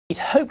He'd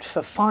hoped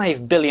for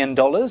 $5 billion,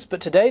 but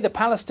today the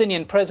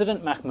Palestinian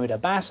President Mahmoud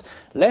Abbas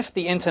left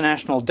the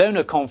international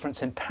donor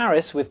conference in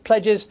Paris with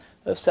pledges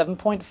of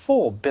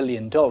 $7.4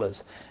 billion.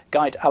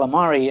 Gaith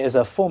al-Omari is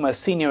a former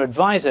senior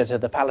advisor to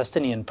the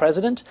Palestinian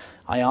president.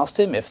 I asked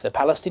him if the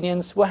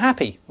Palestinians were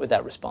happy with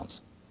that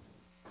response.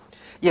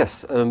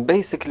 Yes,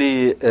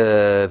 basically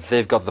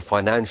they've got the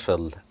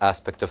financial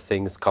aspect of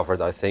things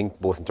covered, I think,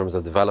 both in terms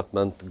of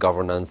development,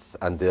 governance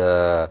and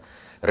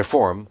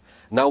reform.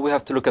 Now we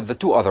have to look at the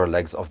two other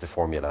legs of the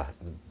formula,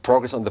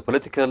 progress on the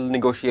political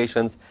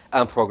negotiations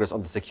and progress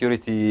on the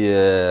security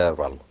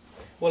realm.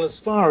 Well, as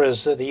far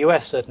as the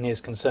US certainly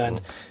is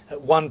concerned,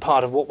 one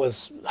part of what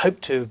was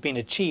hoped to have been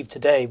achieved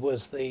today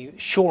was the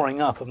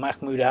shoring up of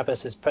Mahmoud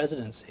Abbas's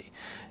presidency.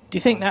 Do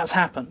you think that's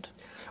happened?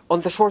 On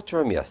the short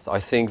term, yes.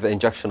 I think the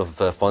injection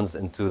of funds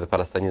into the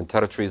Palestinian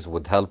territories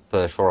would help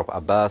shore up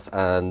Abbas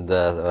and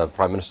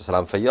Prime Minister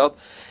Salam Fayyad.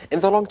 In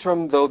the long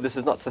term, though, this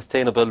is not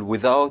sustainable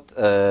without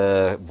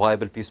a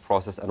viable peace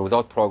process and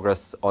without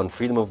progress on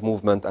freedom of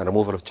movement and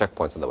removal of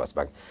checkpoints in the West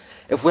Bank.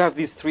 If we have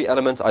these three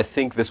elements, I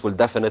think this will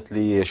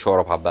definitely shore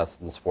up Abbas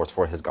and support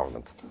for his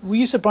government. Were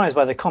you surprised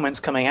by the comments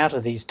coming out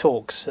of these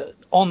talks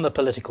on the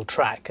political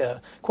track?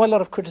 Quite a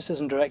lot of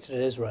criticism directed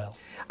at Israel.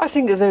 I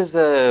think there's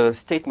a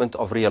statement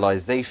of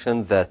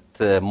realization that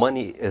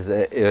money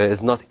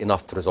is not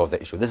enough to resolve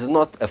the issue. This is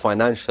not a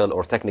financial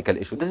or technical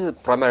issue. This is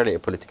primarily a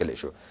political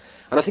issue.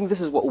 And I think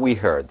this is what we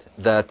heard,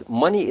 that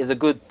money is a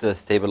good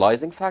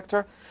stabilizing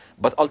factor,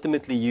 but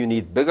ultimately you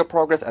need bigger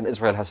progress and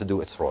Israel has to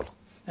do its role.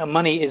 Now,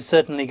 money is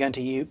certainly going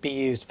to be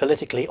used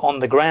politically on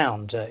the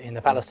ground in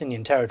the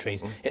Palestinian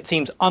territories. It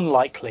seems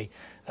unlikely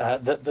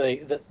that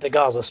the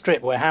Gaza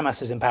Strip, where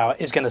Hamas is in power,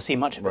 is going to see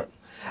much of it.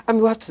 I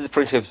mean, we have to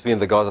differentiate between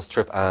the Gaza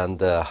Strip and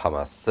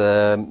Hamas.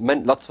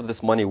 Lots of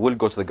this money will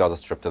go to the Gaza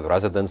Strip, to the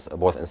residents,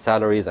 both in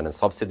salaries and in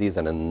subsidies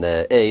and in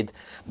aid,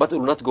 but it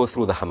will not go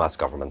through the Hamas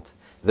government.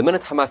 The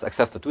minute Hamas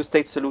accepts the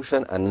two-state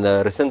solution and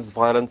rescinds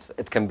violence,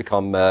 it can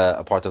become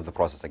a part of the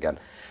process again.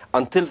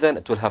 Until then,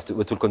 it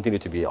will continue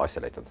to be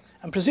isolated.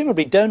 And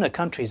presumably donor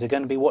countries are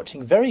going to be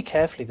watching very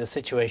carefully the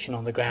situation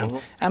on the ground,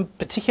 and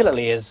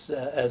particularly as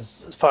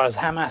far as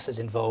Hamas is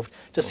involved,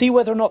 to see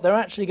whether or not they're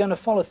actually going to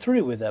follow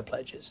through with their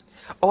pledges.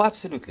 Oh,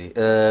 absolutely.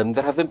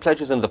 There have been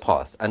pledges in the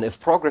past, and if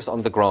progress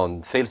on the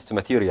ground fails to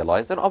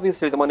materialize, then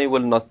obviously the money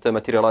will not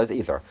materialize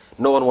either.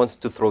 No one wants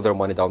to throw their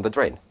money down the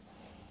drain.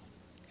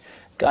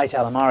 Gaith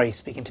al-Omari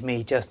speaking to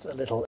me just a little